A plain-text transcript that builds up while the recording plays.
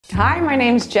Hi, my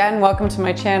name's Jen. Welcome to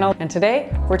my channel. And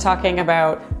today we're talking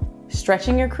about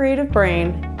stretching your creative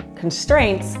brain,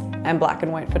 constraints, and black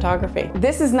and white photography.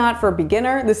 This is not for a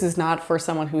beginner. This is not for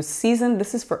someone who's seasoned.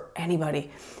 This is for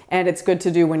anybody. And it's good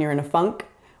to do when you're in a funk,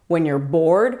 when you're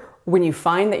bored, when you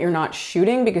find that you're not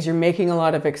shooting because you're making a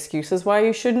lot of excuses why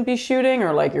you shouldn't be shooting,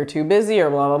 or like you're too busy or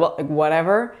blah, blah, blah, like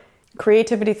whatever.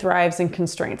 Creativity thrives in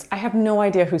constraints. I have no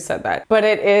idea who said that, but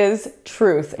it is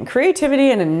truth. And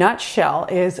creativity in a nutshell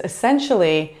is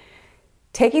essentially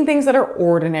taking things that are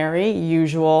ordinary,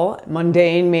 usual,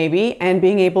 mundane maybe, and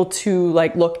being able to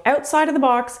like look outside of the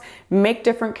box, make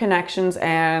different connections,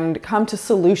 and come to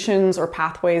solutions or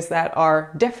pathways that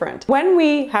are different. When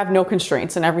we have no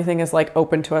constraints and everything is like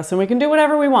open to us and we can do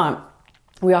whatever we want,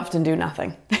 we often do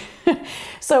nothing.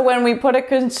 So when we put a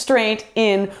constraint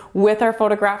in with our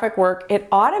photographic work, it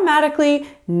automatically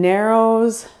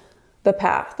narrows the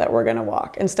path that we're gonna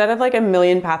walk. Instead of like a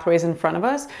million pathways in front of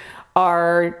us,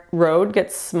 our road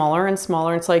gets smaller and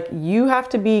smaller. It's like you have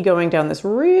to be going down this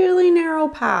really narrow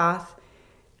path.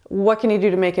 What can you do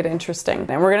to make it interesting?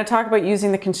 And we're gonna talk about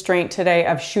using the constraint today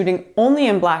of shooting only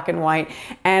in black and white.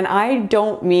 And I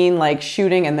don't mean like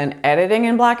shooting and then editing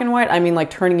in black and white. I mean like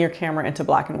turning your camera into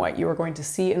black and white. You are going to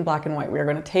see in black and white. We are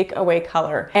gonna take away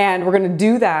color. And we're gonna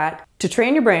do that to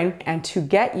train your brain and to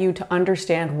get you to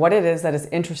understand what it is that is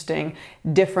interesting,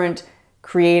 different,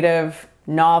 creative,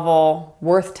 novel,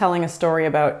 worth telling a story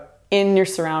about in your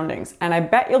surroundings. And I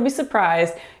bet you'll be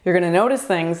surprised. You're gonna notice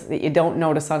things that you don't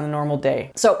notice on a normal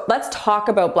day. So let's talk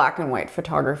about black and white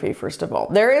photography first of all.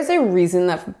 There is a reason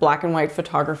that black and white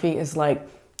photography is like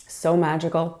so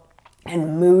magical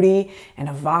and moody and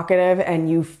evocative, and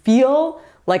you feel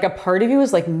like a part of you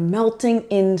is like melting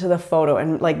into the photo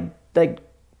and like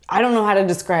I don't know how to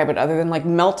describe it other than like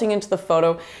melting into the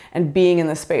photo and being in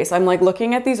the space. I'm like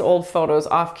looking at these old photos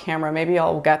off camera, maybe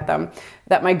I'll get them,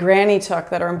 that my granny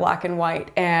took that are in black and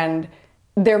white, and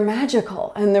they're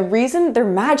magical. And the reason they're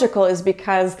magical is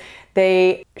because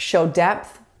they show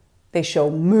depth, they show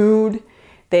mood,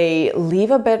 they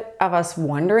leave a bit of us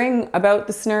wondering about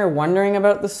the scenario, wondering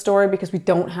about the story because we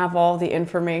don't have all the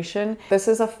information. This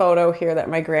is a photo here that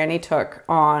my granny took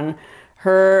on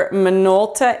her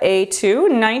Minolta A2,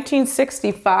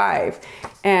 1965.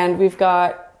 And we've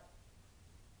got,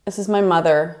 this is my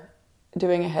mother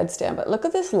doing a headstand, but look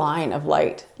at this line of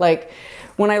light. Like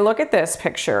when I look at this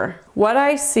picture, what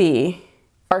I see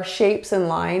are shapes and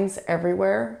lines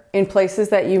everywhere in places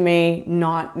that you may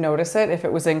not notice it if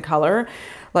it was in color.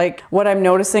 Like what I'm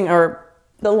noticing are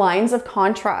the lines of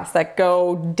contrast that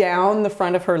go down the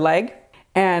front of her leg.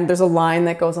 And there's a line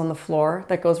that goes on the floor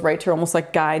that goes right to almost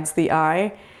like guides the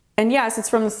eye. And yes, it's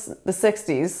from the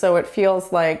 60s, so it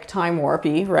feels like time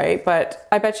warpy, right? But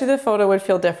I bet you the photo would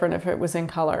feel different if it was in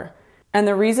color. And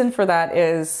the reason for that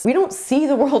is we don't see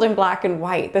the world in black and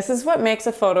white. This is what makes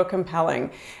a photo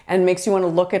compelling and makes you want to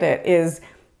look at it, is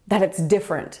that it's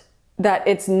different, that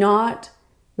it's not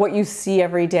what you see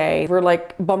every day. We're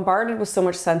like bombarded with so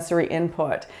much sensory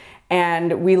input.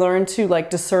 And we learn to like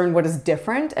discern what is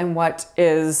different and what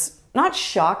is not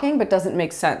shocking, but doesn't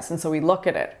make sense. And so we look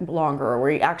at it longer, or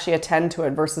we actually attend to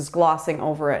it versus glossing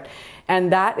over it.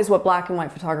 And that is what black and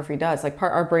white photography does. Like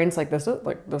our brain's like, this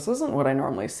isn't what I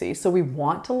normally see. So we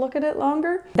want to look at it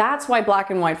longer. That's why black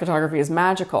and white photography is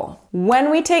magical. When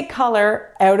we take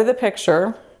color out of the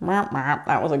picture,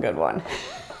 that was a good one.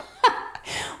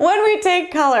 When we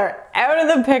take color out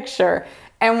of the picture,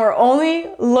 and we're only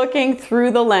looking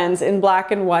through the lens in black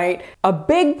and white, a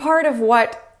big part of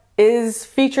what is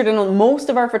featured in most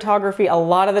of our photography a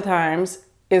lot of the times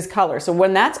is color. So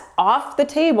when that's off the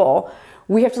table,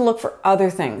 we have to look for other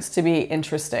things to be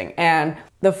interesting. And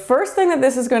the first thing that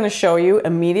this is going to show you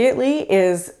immediately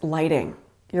is lighting.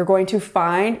 You're going to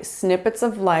find snippets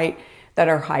of light that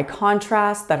are high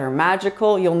contrast, that are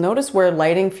magical. You'll notice where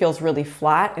lighting feels really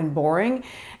flat and boring.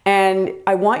 And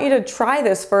I want you to try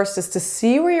this first, is to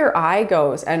see where your eye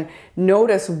goes and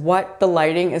notice what the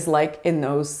lighting is like in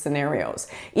those scenarios.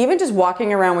 Even just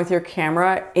walking around with your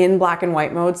camera in black and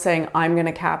white mode saying, I'm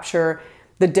gonna capture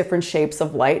the different shapes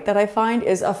of light that I find,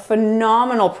 is a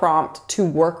phenomenal prompt to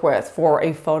work with for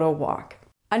a photo walk.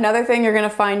 Another thing you're gonna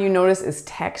find you notice is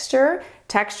texture.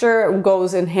 Texture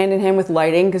goes in hand with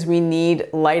lighting because we need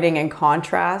lighting and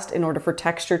contrast in order for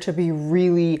texture to be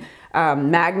really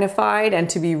magnified and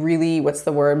to be really, what's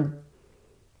the word,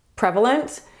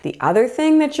 prevalent. The other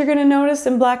thing that you're gonna notice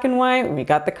in black and white, when we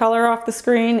got the color off the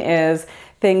screen, is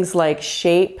things like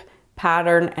shape,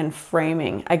 pattern, and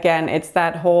framing. Again, it's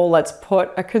that whole let's put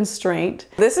a constraint.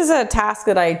 This is a task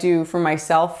that I do for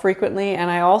myself frequently, and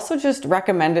I also just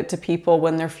recommend it to people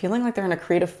when they're feeling like they're in a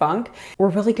creative funk. We're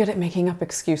really good at making up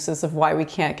excuses of why we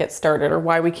can't get started or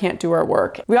why we can't do our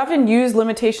work. We often use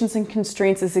limitations and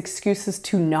constraints as excuses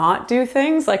to not do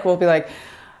things. Like we'll be like,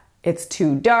 it's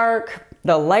too dark,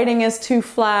 the lighting is too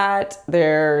flat,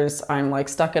 I'm like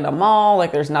stuck in a mall,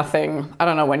 like there's nothing, I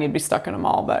don't know when you'd be stuck in a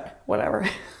mall, but whatever.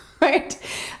 Right?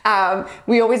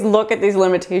 We always look at these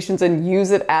limitations and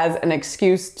use it as an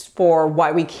excuse for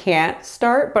why we can't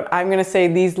start. But I'm going to say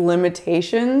these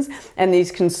limitations and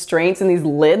these constraints and these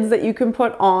lids that you can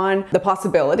put on the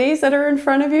possibilities that are in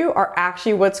front of you are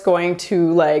actually what's going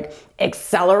to like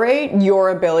accelerate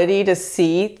your ability to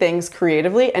see things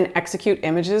creatively and execute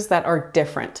images that are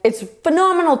different. It's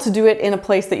phenomenal to do it in a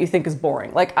place that you think is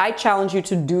boring. Like I challenge you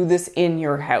to do this in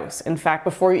your house. In fact,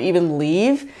 before you even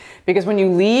leave, because when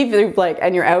you leave,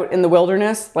 and you're out in the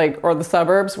wilderness, or the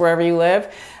suburbs, wherever you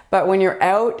live, but when you're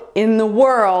out in the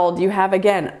world, you have,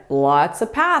 again, lots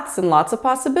of paths and lots of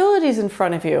possibilities in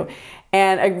front of you.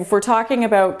 And if we're talking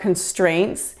about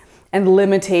constraints and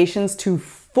limitations to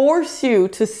force you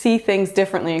to see things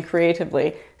differently and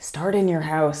creatively, start in your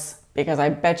house, because I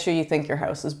bet you think your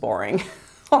house is boring.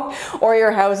 Or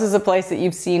your house is a place that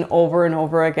you've seen over and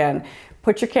over again.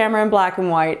 Put your camera in black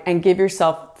and white and give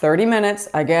yourself 30 minutes.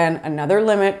 Again, another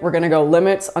limit. We're gonna go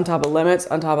limits on top of limits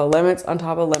on top of limits on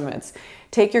top of limits.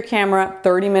 Take your camera,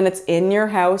 30 minutes in your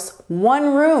house,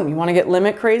 one room. You wanna get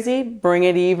limit crazy? Bring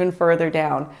it even further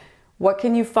down. What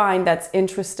can you find that's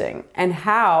interesting? And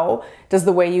how does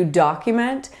the way you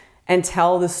document and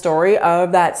tell the story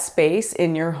of that space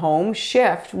in your home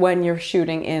shift when you're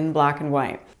shooting in black and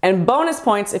white? And bonus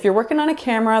points, if you're working on a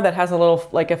camera that has a little,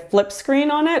 like a flip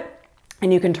screen on it,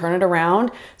 and you can turn it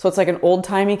around, so it's like an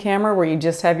old-timey camera where you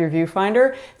just have your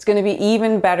viewfinder, it's gonna be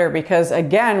even better because,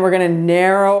 again, we're gonna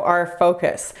narrow our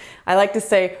focus. I like to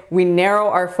say we narrow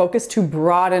our focus to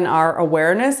broaden our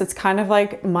awareness. It's kind of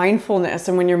like mindfulness,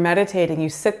 and when you're meditating, you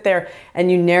sit there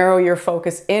and you narrow your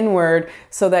focus inward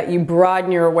so that you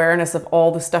broaden your awareness of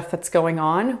all the stuff that's going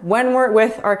on. When we're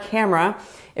with our camera,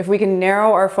 if we can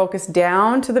narrow our focus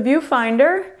down to the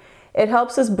viewfinder, it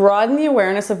helps us broaden the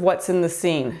awareness of what's in the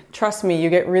scene. Trust me, you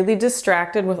get really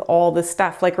distracted with all this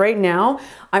stuff. Like right now,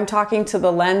 I'm talking to the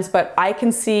lens, but I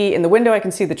can see in the window, I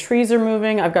can see the trees are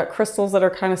moving. I've got crystals that are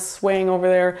kind of swaying over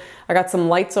there. I got some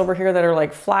lights over here that are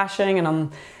like flashing, and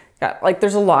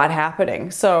there's a lot happening.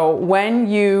 So when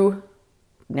you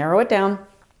narrow it down,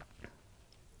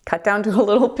 cut down to a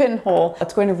little pinhole,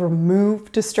 it's going to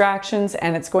remove distractions,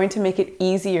 and it's going to make it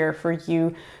easier for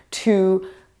you to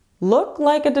look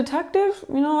like a detective,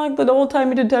 like the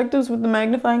old-timey detectives with the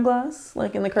magnifying glass,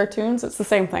 like in the cartoons. It's the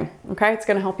same thing, okay? It's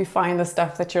gonna help you find the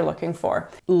stuff that you're looking for.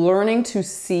 Learning to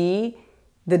see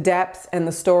the depth and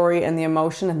the story and the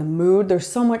emotion and the mood. There's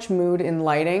so much mood in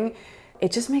lighting.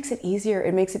 It just makes it easier.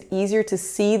 It makes it easier to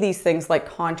see these things like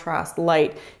contrast,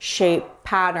 light, shape,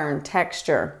 pattern,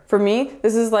 texture. For me,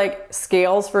 this is like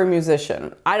scales for a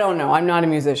musician. I don't know, I'm not a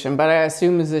musician, but I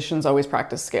assume musicians always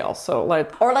practice scales. So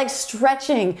or like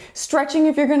stretching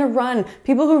if you're gonna run.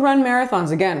 People who run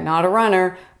marathons, again, not a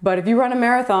runner, but if you run a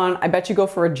marathon, I bet you go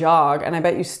for a jog, and I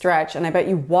bet you stretch, and I bet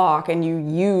you walk, and you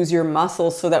use your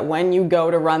muscles so that when you go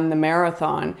to run the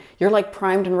marathon, you're like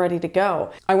primed and ready to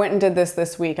go. I went and did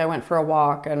this week. I went for a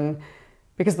walk, and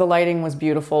because the lighting was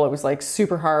beautiful, it was like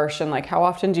super harsh, and like how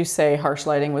often do you say harsh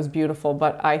lighting was beautiful?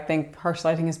 But I think harsh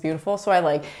lighting is beautiful, so I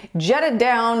like jetted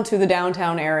down to the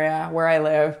downtown area where I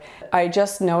live. I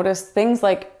just noticed things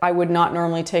like I would not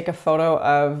normally take a photo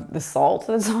of the salt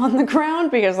that's on the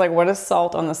ground, because like what is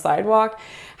salt on the sidewalk?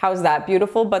 How's that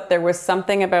beautiful? But there was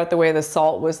something about the way the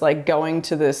salt was like going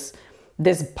to this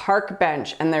park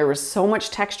bench, and there was so much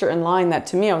texture and line that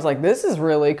to me, I was like, this is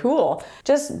really cool.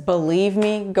 Just believe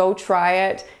me, go try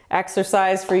it.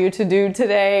 Exercise for you to do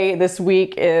today, this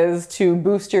week, is to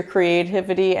boost your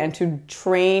creativity and to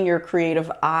train your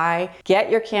creative eye.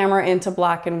 Get your camera into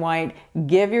black and white,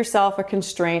 give yourself a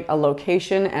constraint, a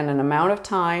location, and an amount of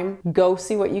time. Go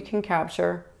see what you can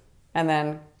capture, and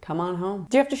then come on home.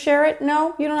 Do you have to share it?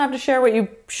 No, you don't have to share what you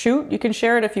shoot. You can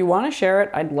share it if you want to share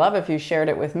it. I'd love if you shared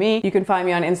it with me. You can find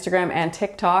me on Instagram and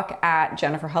TikTok at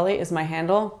Jennifer Hulley is my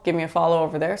handle. Give me a follow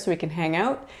over there so we can hang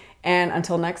out. And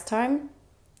until next time,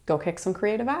 go kick some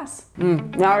creative ass.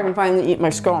 Now I can finally eat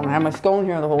my scone. I had my scone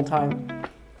here the whole time.